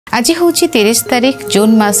आज हूँ 30 तारीख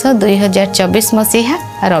जून मास 2024 मसीहा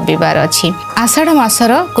रविवार अच्छी आषाढ़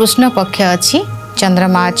मासर कृष्ण पक्ष अच्छी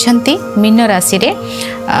चंद्रमा अच्छा मीन राशि रे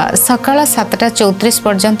सकाल 7:34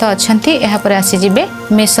 पर्यंत अच्छा यापर आसीजे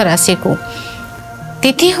मेष राशि को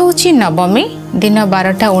तिथि हूँ नवमी दिन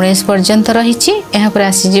 12:19 पर्यंत रही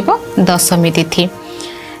आसीज दशमी तिथि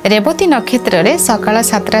रेवती नक्षत्र रे सकाल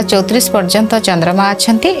 7:34 पर्यंत चंद्रमा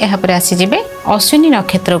अच्छा यापर आसीजे अश्विनी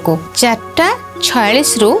नक्षत्र को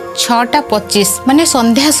 4:46 रु 6:25 माने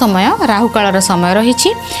संध्या समय राहुकाल समय रही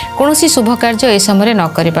कौन शुभ कार्य ए समय न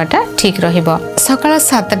करवाटा ठीक रहिबो। सकाल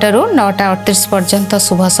 7 रु 9:38 पर्यंत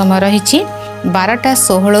शुभ समय रही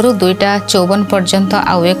 12:16 रु 2:54 पर्यंत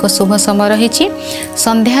आउ एक शुभ समय रही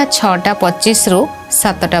संध्या 6:25 रु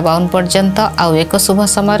 7:52 पर्यंत आउ एक शुभ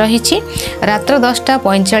समय रही रात्र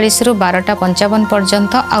 10:45 रु 12:55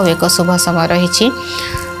 पर्यंत आउ एक शुभ समय रही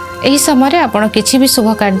एही समय आपण किछि भी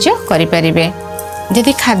शुभ कार्य करि परिबे।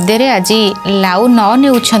 यदि खाद्य रे आज लाउ न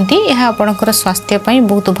नेउछंती यह आपणकर स्वास्थ्य पई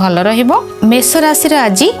बहुत भल रहिबो। मेष राशि रे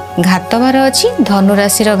आज घातवार अछि धनु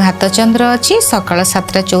राशि रो घात चंद्र अछि सकाळ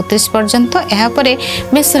 7:34 पर्यंत यह परे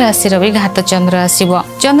मेष राशि रो भी घात चंद्र आसीबो।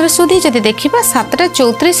 चंद्र सुधी जदि देखिबा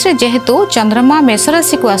 7:34 रे जेहेतु चंद्रमा मेष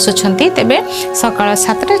राशि को आसुछंती तेबे सकाळ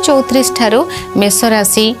 7:34 ठारू मेष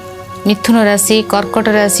राशि मिथुन राशि कर्कट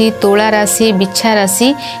राशि तुला राशि बिच्छा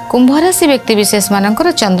राशि कुंभ राशि व्यक्ति विशेष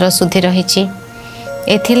मानकर चंद्र सुधी रही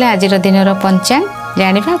एथिला आजिर दिनर पंचांग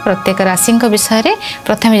जानिबा प्रत्येक राशि विषय रे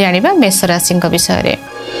प्रथमे जानिबा मेष राशि विषय रे।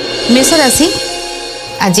 मेष राशि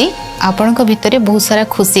आज आपणक भितरे बहुत सारा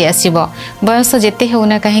खुशी आसीबो बयस जेते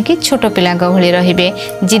होना कहीं छोट पिला भली रहिबे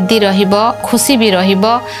जिद्दी रहिबो खुशी भी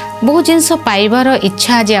रहिबो बहुत जिनस पाइबार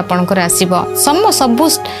इच्छा आज आपणकर आसीबो सब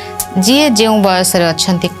जी जो बयस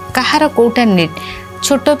अच्छी कहार कोटा नीड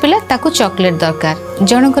छोट पिला ताकू चॉकलेट दरकार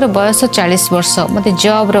जनकर बयस 40 वर्ष मत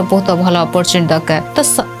जॉब रो बहुत भल अपॉर्चुनिटी दरकार तो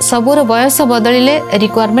सबूर बयस बदलिले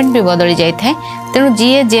रिक्वायरमेंट भी बदली जाए तेणु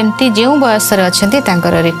जी जमती जो बयस अच्छा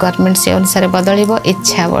रिक्वायरमेंट से अनुसार बदलिबो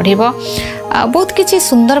इच्छा बढ़िबो बहुत किसी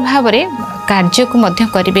सुंदर भाव में कार्य को मध्य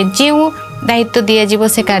करिवे जो दायित्व दिया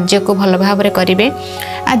से कार्य को भल भाव में करेंगे।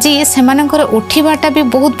 आज से उठवाटा भी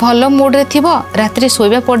बहुत भल मुड्रे रात्रि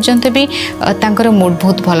शोवा पर्यंत भी तांकर मूड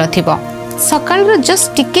बहुत भल थी सकाल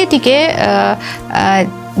जस्ट टिके टिके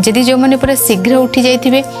जदि जो मैंने पूरा शीघ्र उठी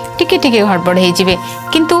जाइए टिके टिके हड़बड़ हो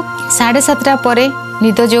किंतु 7:30 पर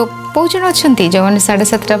निद जो बहुत जन अच्छा जो मैंने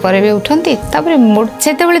 7:30 पर भी उठती मूड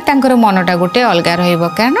से मनटा गोटे अलग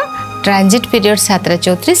रहा ट्रांजिट पीरियड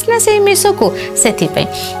 7:34 ना से मेष को से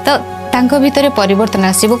तो तांको भितर परिवर्तन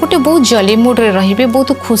आसीबो गोटे बहुत जली मूड रे रहिबे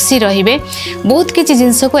बहुत खुशी रहिबे बहुत किछि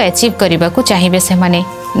जिंस को अचीव करबा को चाहिबे से माने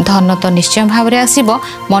धन तो निश्चय भाव रे आसीबो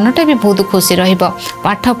मनटा भी बहुत खुशी रहिबो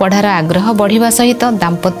पाठ पढ़ार आग्रह बढ़िबा सहित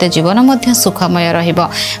दाम्पत्य जीवन मध्य सुखमय रहिबो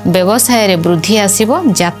व्यवसाय रे वृद्धि आसीबो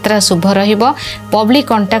यात्रा शुभ रहिबो पब्लिक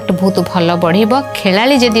कांटेक्ट बहुत भल बढ़िबो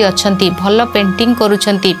खेलाड़ी जदि अछंती भल पेंटिंग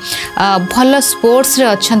करूछंती भल स्पोर्ट्स रे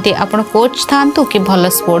अछंती आपण कोच थांतु कि भल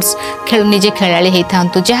स्पोर्ट्स खेल निजे खेलाड़ी हेई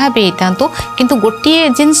थांतु जहा भी किंतु गोटे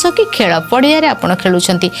जिनस कि खेल पड़िया आपण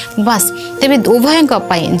खेलुंट बास तेरे उभय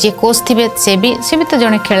जे कोच थे से भी तो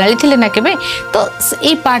जड़े खेलाड़ी थे ना केबे तो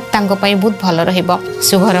ये पार्ट तांको बहुत भल रहिबो।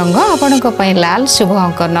 शुभ रंग आपण लाल शुभ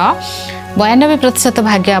अंक 9 92%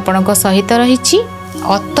 भाग्य आपण सहित रही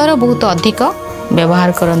अतर बहुत अधिक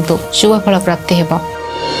व्यवहार करंतु शुभ फल प्राप्ति हेबो।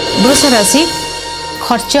 वृष राशि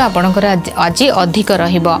खर्च आपणकर आज अधिक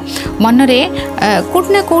रहिबो मन रे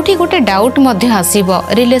कोठना कोठी गोटे डाउट मध्य आसीबो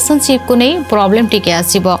रिलेशनशिप को नहीं प्रॉब्लम टिके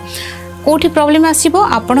आसीबो कोठी प्रॉब्लम आसीबो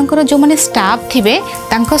आपणकर जो माने स्टाफ थिबे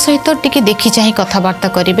तांको सहित टिके देखि चाहि कथावार्ता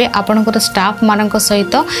करिवे आपणकर स्टाफ मानक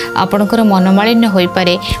सहित आपणकर मनमालिन्य होई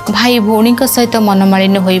पारे भाई भौणी सहित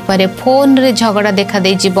मनमालिन्य होई पारे फोन रे झगड़ा देखा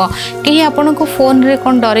दे जीवो कि आपणको फोन रे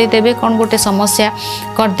कोन डरे देबे कोन गोटे समस्या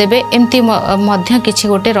कर देबे एमती मध्य किछि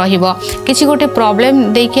गोटे रहिबो किछि गोटे प्रॉब्लम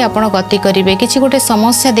देकी आपण गति करिवे किछि गोटे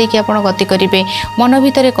समस्या देकी आपण गति करिवे मन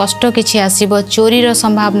भितरे कष्ट किछि आसीबो चोरी रो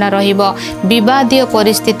संभावना रहिबो विवादीय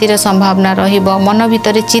परिस्थिति रे संभावना रहिबो मन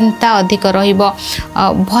भितरे चिंता अधिक रहिबो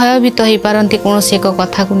भयभीत होई पारंती कोनोसी एक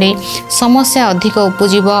कथा को नै समस्या अधिक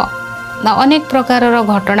उपजिबो अनेक प्रकार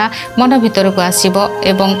घटना मन भीतर को आसीबो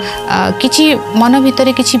एवं किछि मन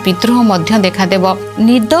भितरे किछि विद्रोह मध्य देखा देबो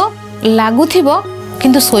निद लागुथिबो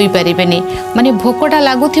किंतु सोई परिबेनी माने भोकटा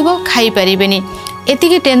लागुथिबो खाई परिबेनी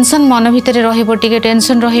एतिके टेंशन मन भितरे रहिबो टिके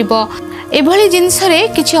टेंशन रहिबो एभली जिनस रे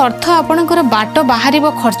किछि अर्थ आपणकर बाट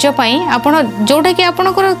बाहरिबो खर्च पई आपण जोटा कि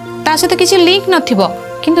आपणकर ता सहित किछि लिंक नथिबो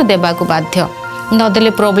किंतु देबा को बाध्य नदेले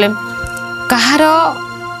प्रॉब्लम कहार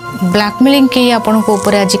ब्लैकमेलिंग के आपण को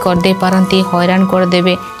ऊपर आज कर दे पारंती हैरान कर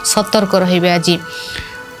देबे सतर्क रहिबे आज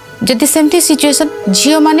जदि सेमती सिचुएशन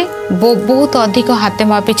झील मैंने बहुत अधिक हाथे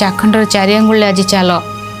मापी चाखंडर 4 आंगुल आज चल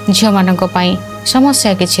झील मानक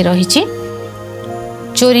समस्या किसी रही।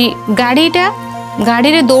 चोरी गाड़ी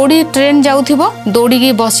रे दौड़ी ट्रेन जाऊथिबो दौड़ी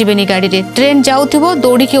की बसबेनी गाड़ी रे ट्रेन जाऊथिबो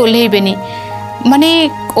दौड़ी की ओल्हेबेनी माने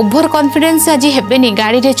ओभर कॉन्फिडेंस आज हेबेनी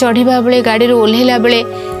गाड़ी रे चढ़ीबा बेले गाड़ी रे ओल्हेला बेले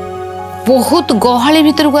बहुत गहली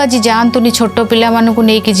भीतर को आज जातुनी छोट पिला मानक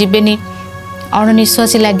नहीं जीवेनी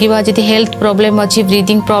अणनिश्वासी लगे जी हेल्थ प्रोब्लेम अच्छी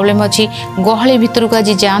ब्रीदिंग प्रोब्लेम अच्छी गहली भीतर को आज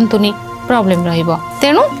जातुनी प्रोब्लेम रहिबो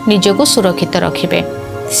तेणु निजको सुरक्षित रखिबे।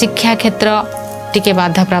 शिक्षा क्षेत्र टिके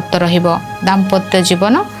बाधा प्राप्त रहिबो। दाम्पत्य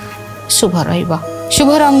जीवन शुभ रहिबो।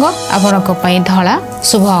 शुभ रंग आपणक पई धला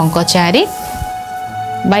शुभ अंक 4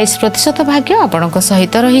 22% भाग्य आपणक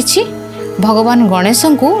सहित रहिछि। भगवान गणेश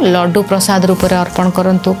को लड्डू प्रसाद रूप में अर्पण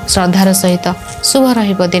करंतु श्रद्धार सहित शुभ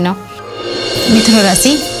रहिबो दिन। मिथुन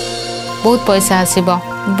राशि बहुत पैसा आसीबो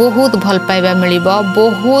बहुत भल पाइबा मिलिबो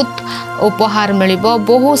बहुत उपहार मिलिबो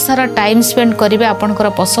बहुत सारा टाइम स्पेंड करिवे आपनकर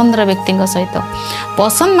पसंदर व्यक्ति सहित।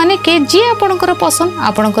 पसंद माने के जी आपनकर पसंद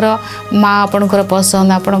आपनकर माँ आपनकर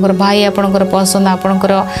पसंद आपनकर भाई आपनकर पसंद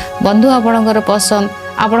आपनकर बंधु आपनकर पसंद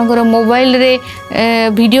आपनकर मोबाइल रे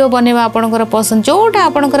वीडियो बनेवा आपनकर पसंद जोटा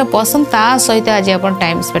आपनकर पसंद ता सहित आज आपन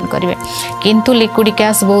टाइम स्पेंड करिवे। किंतु लिक्विड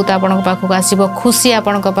कैश बहुत आपनक पाखक आसीबो खुशी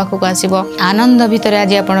आपनक पाखक आसीबो आनंद भीतर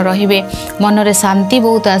आज आपन रहिबे मन रे शांति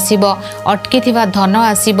बहुत आसीबो अटकी थिबा धन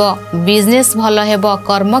आसीबो बिजनेस भलो हेबो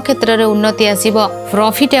कर्म क्षेत्र रे उन्नति आसीबो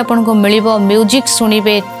प्रॉफिट आपनको मिलिबो म्यूजिक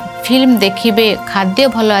सुनिबे फिल्म देखिबे खाद्य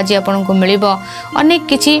भलो आज आपनको मिलिबो अनेक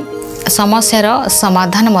किछि समस्यार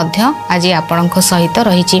समाधान मध्य आज आपणक सहित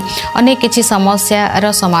रही अनेक किछि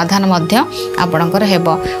समस्यार समाधान मध्य आपणकर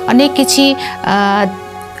हेबो अनेक किछि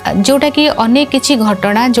जोटा कि अनेक किछि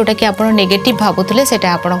घटना जोटा कि आपण नेगेटिव भाबुतले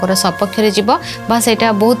सेटा आपणकर सपक्ष रे जीवो बा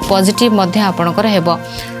सेटा बहुत पॉजिटिव मध्य आपणकर हेबो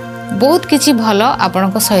बहुत किछि भलो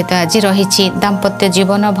आपणक सहित आज रही। दाम्पत्य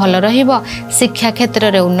जीवन भल रहिबो शिक्षा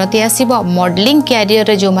क्षेत्र रे उन्नति आसीबो मॉडलिंग कैरियर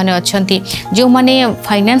रे जो माने अछंती जो माने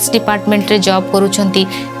फाइनेंस डिपार्टमेंट रे जॉब करूछंती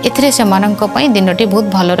एथरे सेमानंक पई दिनटी बहुत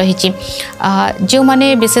भल रही। जो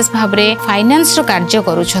माने विशेष भाव रे फाइनेंस रो कार्य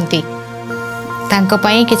करूछंती तांको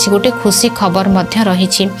पई किछि गोटे खुशी खबर मध्य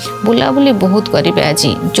रही। बुलाबुली बहुत करिवे आज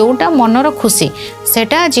जोटा मनर खुशी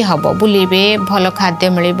सेटा आज हबो बुलिबे भल खाद्य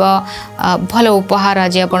मिलिबो भल उपहार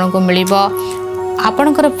आज आपनको मिलिबो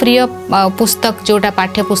आपणकर प्रिय पुस्तक जोटा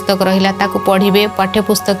पाठ्य पुस्तक रहिला ताकू पढ़िबे पाठ्य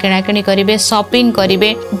पुस्तक किणाकिणी करिवे शॉपिंग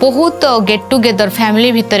करिवे बहुत गेट टुगेदर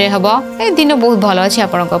फैमिली भितरे हबो ए दिन बहुत भल अछि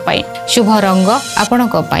आपणक पई। शुभ रंग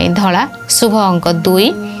आपणक पई धला शुभ अंक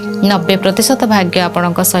 2 90% भाग्य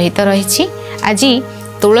आपणक सहित रही। आज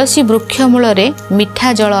तुलसी वृक्ष मूल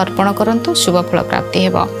मीठा जल अर्पण करंतु शुभ फल प्राप्ति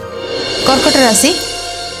हेबो। कर्कट राशि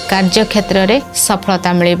कार्य क्षेत्र रे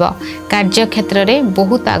सफलता मिलिबो कार्य क्षेत्र रे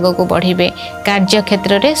बहुत आगो को बढ़िबे कार्य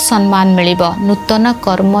क्षेत्र रे सम्मान मिलिबो नूतन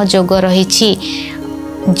कर्म जोग रहिछि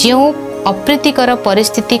जो अप्रीतिकर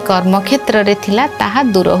परिस्थिति कर्म क्षेत्र रे थिला ताहा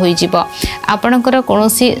दूर होई जिवो आपणकर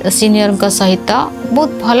कोनोसी सीनियर का सहित बहुत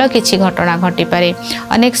भल किछि घटना घटी पारे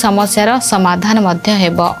अनेक समस्यार समाधान मध्य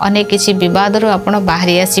हेबो अनेक किछि विवाद रो आपण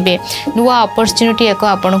बाहरी आसीबे नुवा अपॉर्चुनिटी एको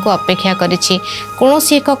आपनको अपेक्षा करिछि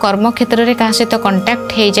कोनोसी एक कर्म क्षेत्र रे का सहित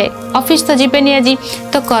कांटेक्ट हे जाय ऑफिस तो जिबेनी आजी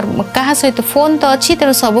तो कर्म का सहित फोन तो अछि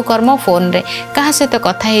त सब कर्म फोन रे का सहित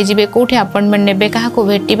कथा हे जिबे कोठी अपॉइंटमेंट नेबे काहा को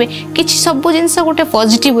भेटिबे किछि सब जिंस गोटे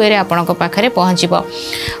पॉजिटिव वे रे आपण पाखरे पहुँचब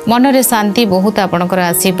मन रे शांति बहुत आपणकर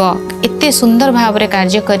आसीबो एते सुंदर भाव रे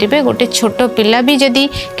कार्य करिवे गोटे छोट पिला भी जदी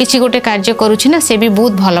किछि गोटे कार्य करूछि ना से भी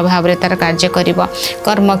बहुत भल भाव रे तार कार्य करिवो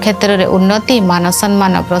कर्म क्षेत्र रे उन्नति मान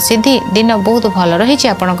सम्मान प्रसिद्धि दिन बहुत भल रही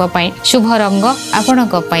आपणक पई। शुभ रंग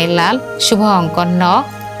आपणक पई लाल शुभ अंक 9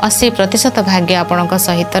 80% भाग्य आपणक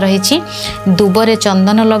सहित रही। दुबरे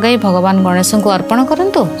चंदन लगाई भगवान गणेश को अर्पण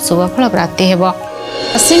करंतु शुभ फल प्राप्ति हेबो।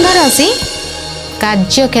 सिंह राशि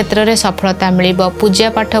कार्य क्षेत्र रे सफलता मिलिबो पूजा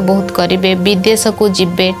पाठ बहुत करिवे विदेश को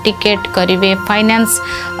जिबे टिकेट करिवे फाइनेंस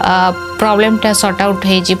प्रॉब्लम टा सॉर्ट आउट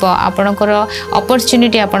हे जिवो आपणकर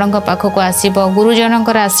अपॉर्चुनिटी आपणक पाखक आसीबो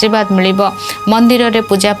गुरुजनकर आशीर्वाद मिलिबो मंदिर रे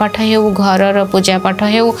पूजा पाठ हेउ घर रो पूजा पाठ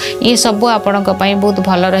हेउ ये सब आपणक पई बहुत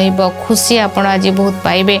भल रहिबो खुशी आपण आज बहुत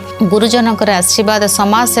पाइबे गुरुजनकर आशीर्वाद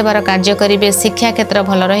समाज सेवार कार्य करिवे शिक्षा क्षेत्र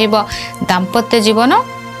भल रहिबो दाम्पत्य जीवन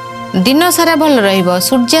दिन सारा भल रहिबो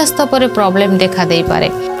सूर्यास्त पर प्रॉब्लम देखा दे पारे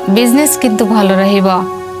बिजनेस किंतु भल रहिबो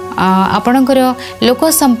आपणकर लोक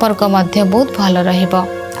संपर्क मध्य बहुत भल रहिबो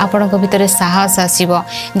आपणक भितर साहस आसीबो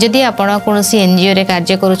जदि आपण कोनोसी एनजीओ रे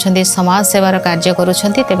कार्य करूछंती समाज सेवार कार्य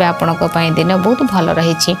करूछंती तेबे आपणक पई दिन बहुत भल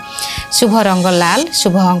रहिछि। शुभ रंग लाल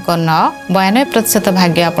शुभ अंक 9 92%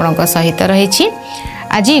 भाग्य आपणक सहित रहिछि।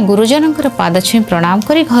 आज गुरुजनकर पाद छुई प्रणाम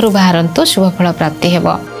करी घर बाहरंतु शुभ फल प्राप्ति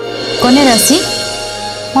हेबो। कन्या राशि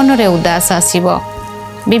मनरे उदास आसीबो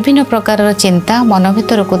विभिन्न प्रकार चिंता मन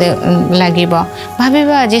भीतर को लगे भाव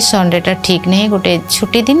आज संडेटा ठीक नहीं गोटे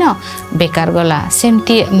छुट्टी दिन बेकार गला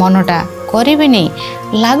सेमती मनटा करेंगे नहीं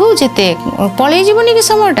लगू जिते पलि जीवनी कि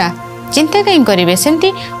समयटा चिंता कहीं करेंगे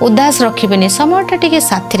सेमती उदास रखिबेनी समयटा टिके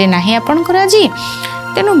साथी ना आपणकर आज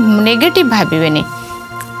तेणु नेगेटिव भावे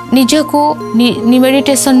निजको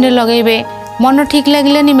मेडिटेशन लगे मन ठीक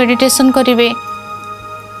लगे मेडिटेशन करेंगे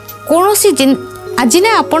कौन सी आज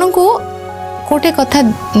ना आपण को गोटे कथा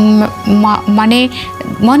माने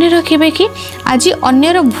मन रखिबे कि आज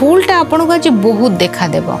अन्यर भूलटा आपन को आज बहुत देखा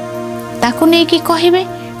देब ताकू नहीं कि कहिबे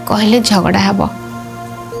कहले झगड़ा हब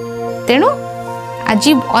तेणु आज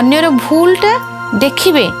अन्यर भूलटा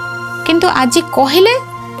देखिबे किंतु आज कहले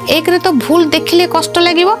एक रे तो भूल देखिले कष्ट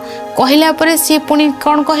लागिबो कहला परे सी पुनी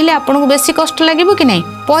कोन कहले आपन को बेसी कष्ट लागिबो कि नहीं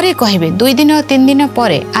परे कहिबे 2 दिन 3 दिन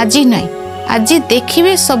परे आज नहीं आज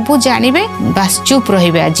देखिबे सब जानिबे बस चुप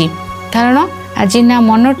रहिबे आज कारण आज ना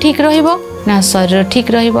मन ठीक रहिबो ना शरीर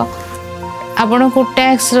ठीक रहिबो आपण को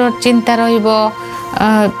टैक्स रो चिंता रहिबो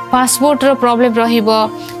पासपोर्ट रो प्रॉब्लम रहिबो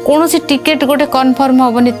कौन सी टिकेट गोटे कन्फर्म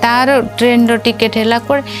होबनी तार ट्रेन रो टिकेट हैला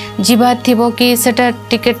को जीवा थिबो कि सेटा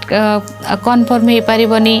टिकेट कन्फर्म हे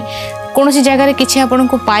पारिबनी कौन सी जगह किसी आपन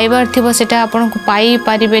को पाइबार थिबो सेटा आपन को पाई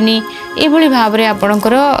पारिबेनी एभली भाव रे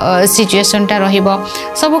आपनकर सिचुएशनटा रहिबो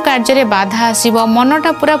सब कार्य रे बाधा आसीबो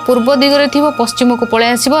मनटा पूरा पूर्व दिगरे थिबो पश्चिम को पळे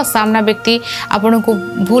आसीबो सामना व्यक्ति आपन को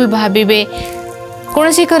भूल भाबिबे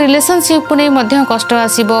कौन सी रिलेशनशिप को नहीं कष्ट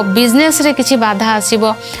आसीबो बिजनेस रे किसी बाधा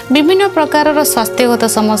आसीबो विभिन्न प्रकार स्वास्थ्यगत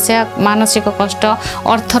समस्या मानसिक कष्ट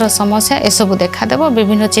अर्थर समस्या एसबू देखा देबो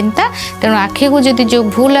विभिन्न चिंता तेणु आखि को जदि जो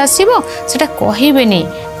भूल आसीबो सेटा कहिबे नहीं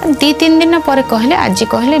 2-3 दिन पर कहले आज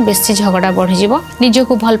कहले बेसी झगड़ा बढ़ी जीवो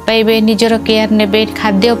निजको भल पाइबे निजर केयर नेबे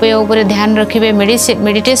खाद्य पेय उपर ध्यान रखिबे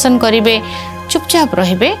मेडिटेशन करिवे चुपचाप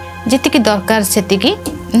रहिबे जेतिकी दरकार सेतिकी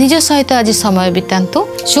निज सहित आज समय बितांतु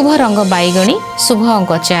शुभ रंग बैगणी शुभ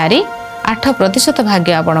अंक 4 8%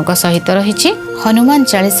 भाग्य आपणक सहित रही हनुमान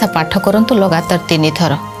चालीसा पाठ करंतु लगातार 3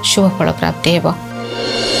 थर शुभ फल प्राप्ति हेबो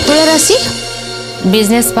तुला राशि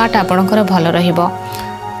बिजनेस पार्ट आपणकर भल रहिबो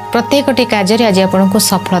प्रत्येकटी कार्य आज आपको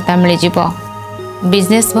सफलता मिल जिवो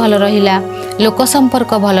बिजनेस भल रहिला लोक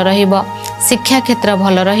संपर्क भल रहिबो शिक्षा क्षेत्र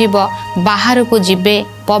भल रहिबो बाहर को जिबे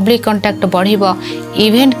पब्लिक कांटेक्ट बढ़िबो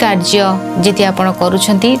इवेंट कार्य जति आपण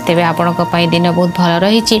करूछंती तेबे आपणक पई दिन बहुत भल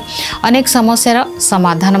रहिछि अनेक समस्यार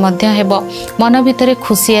समाधान मध्य हेबो मन भितरे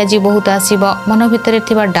खुशी आज बहुत आसीबो मन भितरे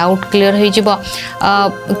थिबा डाउट क्लियर होई जिवो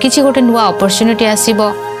किछि गोटे नुवा अपॉर्चुनिटी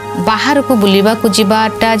आसीबो बाहर को बुलिबा को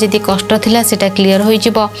जीवाटा जदि कष्ट थिला सेटा क्लियर होई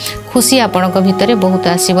जिवो खुशी आपणक भितरे बहुत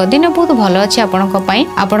आसीबो दिन बहुत भल अछि आपणक पई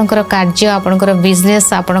आपणकर कार्य आपणकर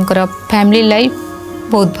बिजनेस आपणकर फैमिली लाइफ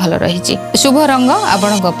बहुत भल रही शुभ रंग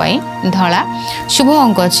आपणक पई धला शुभ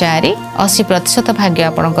अंक 4 80% भाग्य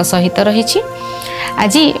आपणक सहित रही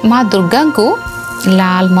आज माँ दुर्गा को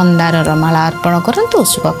लाल मंदार माला अर्पण करंतु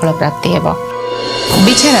शुभ फल प्राप्ति हेबो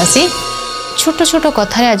बिछा राशि छोट छोट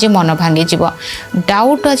कथार आज मन भांगी जीव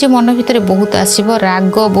डाउट आज मन भितर बहुत आसीबो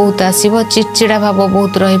राग बहुत आसीबो चिड़चिड़ा भाव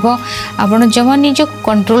बहुत रहिबो आपण जमा निज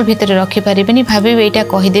कंट्रोल भितर रखि पारिबेनी भाबेबे एटा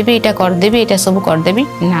कहिदेबे एटा करदेबे एटा सब करदेबी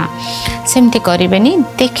ना सेमती करिबेनी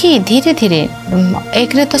देखि धीरे धीरे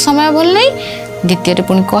एक रे तो समय भल नहीं द्वितीय रे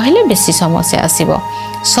पुनी कहले बेसी समस्या आसीबो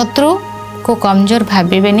शत्रु को कमजोर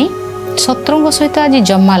भाबेबेनी शत्रु सहित आज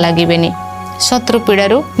जम्मा लागिबेनी शत्रु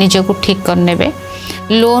पीड़ारू निजको ठीक करनेबे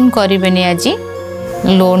लोन करिबेनी आज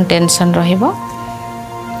लोन टेंशन रहिबो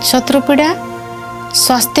शत्रु पीड़ा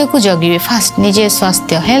स्वास्थ्य को जगिबे फास्ट निजे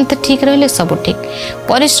स्वास्थ्य हेल्थ ठीक रहले सब ठीक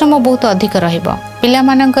परिश्रम बहुत अधिक रहिबो पिला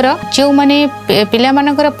मानकर जो माने पिला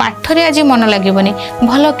मानकर पाठ रे आज मन लागिबोनी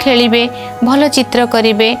भलो खेलिबे भलो चित्र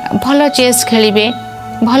करिबे भलो चेस खेलिबे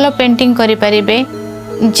भलो पेंटिंग करि परिबे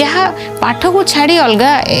जहाँ पाठ को छाड़ी अलग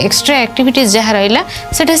एक्स्ट्रा एक्टिविटीज जहाँ रहा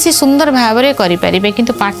सेटा सी सुंदर भाव में करें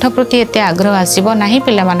किंतु पाठ प्रति एत आग्रह आसब ना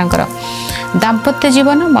पिला मानकर दाम्पत्य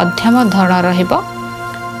जीवन मध्यम धरण रहिबो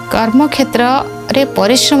कर्म क्षेत्र रे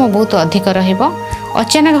परिश्रम बहुत अधिक रहिबो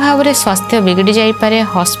अचानक भाव में स्वास्थ्य बिगड़ी जाई पारे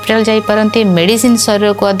हॉस्पिटल जाई पारंती मेडिसिन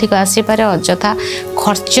शरीर को अधिक आसी पारे अଯଥା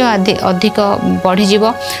खर्च आदि अधिक बढ़ी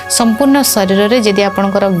जीवो संपूर्ण शरीर रे जदि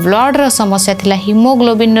आपनकर ब्लड रो समस्या थिला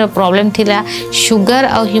हिमोग्लोबिन रो प्रॉब्लम थिला शुगर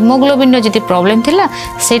और हिमोग्लोबिन रो जदि प्रॉब्लम थिला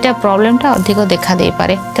सेटा प्रॉब्लमटा अधिक देखा दे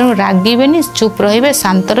पारे तेणु रागिबेनी चुप रहिबे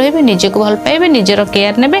शांत रहिबे निजको भल पाइबे निजर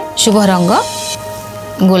केयर नेबे शुभ रंग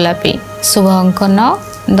गोलापी शुभ अंक 9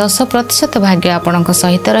 10% भाग्य आपणक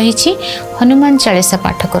सहित रही हनुमान चालीसा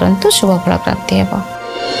पाठ करंतु शुभ फल प्राप्ति हेबो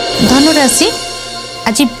धनु राशि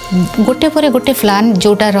आज गोटे पर गोटे प्लान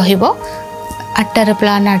जोटा रहिबो आठटार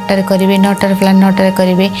प्लान 8टार करेंगे 9टार प्लान 9टार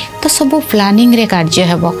करेंगे तो सब प्लानिंग रे कार्य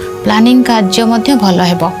हेब प्लानिंग कार्य मध्य भल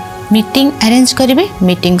हेब मीटिंग अरेंज करेंगे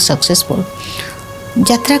मीटिंग सक्सेसफुल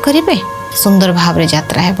यात्रा करेंगे सुंदर भाव रे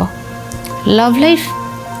यात्रा हेब लव लाइफ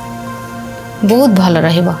बहुत भल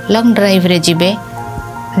रहिबो लॉन्ग ड्राइव रे जिबे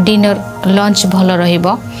डिनर लंच भल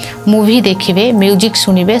रहिबो movie देखिबे music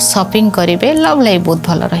सुनिबे shopping करिबे love life बहुत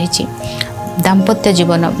भल रहिछि दाम्पत्य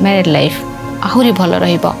जीवन मैरिड लाइफ आहुरी भल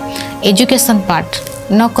रहिबो एजुकेशन पार्ट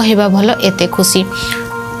न कहिबा भल एते खुशी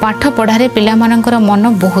पाठ पढ़ारे पिला मानकर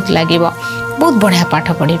मन बहुत लागिबो बहुत बढ़िया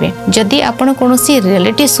पाठ पढ़िबे जदि आपण कोनोसी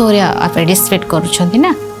रियलिटी शो रे पार्टिसिपेट करूछंती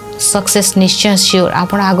ना सक्सेस निश्चय श्योर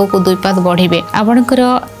आपण आगो को दुई पाद बढ़िबे आपणकर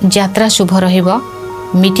यात्रा शुभ रहिबो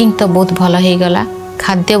मीटिंग तो बहुत भल हे गला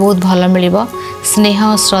खाद्य बहुत भल मिलिबो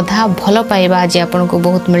स्नेह श्रद्धा भल पाइबा आज आपन को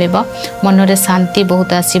बहुत मिलिबो मन रे शांति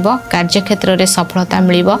बहुत आसीबो कार्य क्षेत्र रे सफलता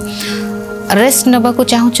मिलिबो रेस्ट नबा को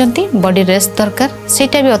चाहूचंती बॉडी रेस्ट दरकार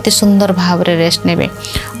सेटा भी अति सुंदर भाव रे रेस्ट नेबे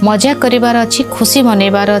मजा करिवार अछि खुशी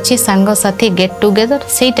मनैबार अछि संग साथी गेट टुगेदर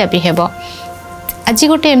सेटा भी हेबो आज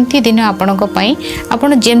गोटे एमती दिन आपणक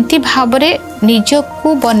आपण जेमती भाव रे निज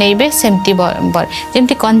को बनैबे सेमती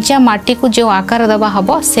जेमती कंचा माटी को जो आकार दबा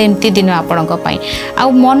हबो सेमती दिन आपणक आ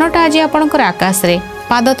मनटा आज आपणकर आकाश रे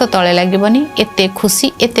पाद तो तले लागबनी एते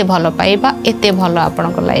खुशी एते भल पाइबा एते भल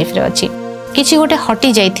आपणक लाइफ रे अछि किछि गोटे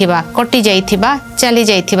हटी जाइथिबा कटी जाइथिबा चली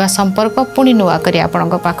जाइथिबा संपर्क पुणी नुआ करी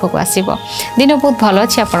आपणक पाखक आसीबो दिन बहुत भल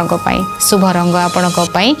अछि आपणक शुभ रंग आपणक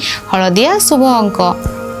हलदिया शुभ अंक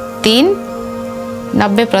 3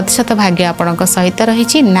 90% भाग्य आपणक सहित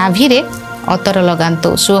रही नाभि रे अतर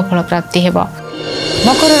लगांतु शुभ फल प्राप्ति हेब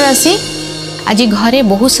मकर राशि आज घरे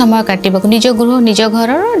बहु समय काटिबा निज गृह निज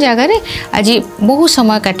घर जगह आज बहु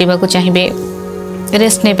समय काटिबा चाहिए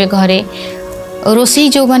रेस्ट नेबे घरे रोषई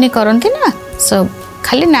जो माने करंती ना सब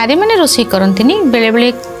खाली नारी माने रोषई करंती बेले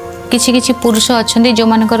बेले किछि किछि पुरुष अछंती जो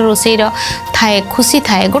मानकर रोषई थाए खुशी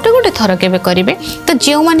थाए गोटे गोटे थर केबे करिवे तो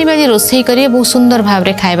जो माने बाजी रोषई करिवे बहुत सुंदर भाव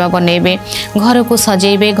रे खाइबा बनेबे घर को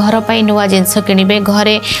सजेबे घर पाई नुआ जिंस किनिबे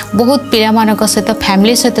घरे बहुत पिला मानक सहित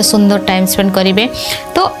फैमिली सहित सुंदर टाइम स्पेंड करिवे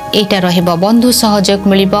तो एटा रहिबो बंधु सहयोग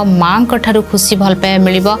मिलिबो मां कठारु खुशी भल पाए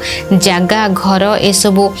मिलिबो जागा घर ए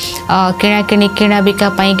सब किणा किणी किणा बिका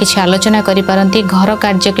पाई किछि आलोचना करि पारंती घर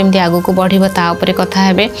कार्य केमति आगु को बढ़िबो ता ऊपर कथा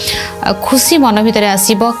हेबे खुशी मन भितरे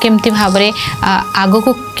आसीबो केमति भाव रे आगु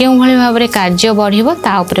को केउ भली भाव रे कार्य बढ़िबो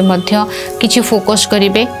ता ऊपर मध्य किछि फोकस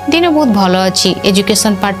करिवे दिन बहुत भलो अछि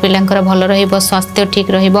एजुकेशन पार्ट पिलांकर भलो रहिबो स्वास्थ्य ठीक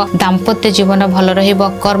रहिबो दाम्पत्य जीवन भलो रहिबो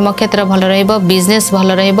कर्म क्षेत्र भलो रहिबो बिजनेस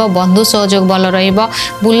भलो रहिबो बंधु सहयोग भलो रहिबो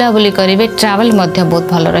बुलाबुली करेंगे ट्रैवल मध्य बहुत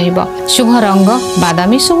भल रहिबो शुभ रंग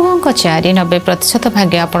बादामी शुभ अंक 4 90%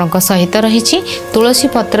 भाग्य आपणक सहित रही तुलसी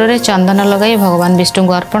पत्र रे चंदन लगाई भगवान विष्णु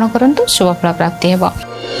को अर्पण करंतु शुभ फल प्राप्ति हेबो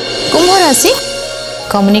कुंभ राशि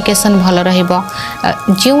कम्युनिकेशन भल रहिबो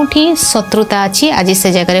जोठी शत्रुता अछि आज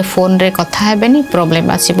से जगह रे फोन रे कथा हेबेनी प्रॉब्लम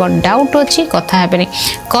आसीबो डाउट अछि कथा हेबेनी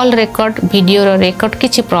कॉल रेकॉर्ड वीडियो रो रेकॉर्ड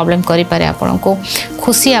किछि प्रॉब्लम करि पारे आपणको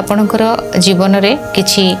खुशी आपणकर जीवन रे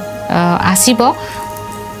किछि आसीबो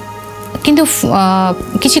किंतु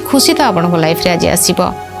किसी खुशी तो आपन लाइफ रे आज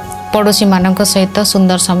आसीबो पड़ोसी मानक सहित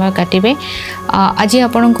सुंदर समय काटिबे आज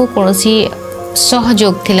आपन को कोनोसी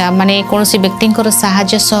सहयोग थिला माने कोनोसी व्यक्तिंकर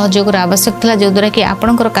सहाय्य सहयोग आवश्यक थिला जो द्वारा कि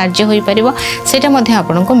आपनकर कार्य होई परिबो सेटा मध्ये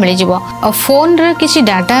आपन को मिलि जिवो फोन रे किसी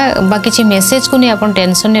डाटा बा किसी मेसेज को नि आपन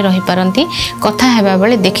टेंशन ने रही पारंती कथा हेबा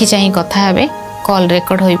बेले देखि चाहि कथा हेबे कॉल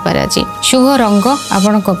रेकॉर्ड होई पारे आज शुभ रंग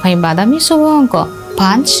आपन को भाई बादामी शुभ अंक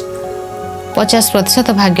 5%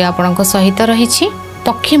 भाग्य आपणक सहित रही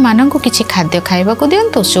पक्षी मानक किछि खाद्य खाइबा को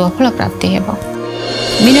दियंतु शुभ फल प्राप्ति हेबो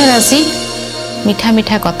मीन राशि मीठा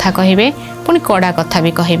मीठा कथा कहिबे पुणी कड़ा कथा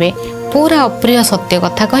भी कहिबे पूरा अप्रिय सत्य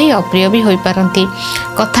कथा कही अप्रिय भी होई पारंती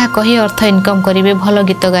कथा कही अर्थ इनकम करिवे भल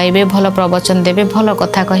गीत गाइबे भल प्रवचन देबे भल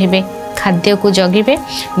कथा कहिबे खाद्य को जगिबे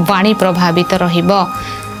वाणी प्रभावित रहिबो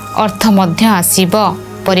अर्थ मध्य आसीबो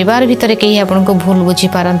परिवार भितर कहीं आपन को भूल बुझी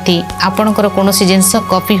पारंती आपणकर कोनोसी जिंस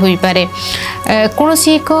कॉपी होई पारे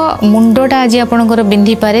कोनोसी एक मुंडटा आज आपणकर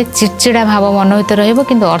बिंधी पारे चिड़चिड़ा भाव मन भीतर रहइबो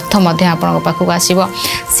किंतु अर्थ मध्य आपन पाखक आसीबो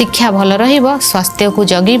शिक्षा भल रहिबो स्वास्थ्य को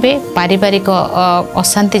जगिबे पारिवारिक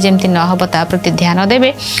अशांति जेमति न होबो ता प्रति ध्यान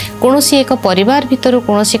देबे कोनोसी एक परिवार भितर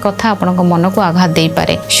कोनोसी कथा आपन को मन को आघात देई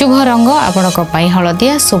पारे शुभ रंग आपणक पई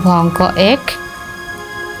हलदिया शुभ अंक 1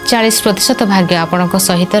 40% भाग्य आपणक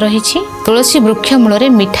सहित रही तुलसी वृक्ष मूल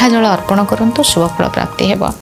मीठा जल अर्पण करंतु शुभ फल प्राप्ति हेबो।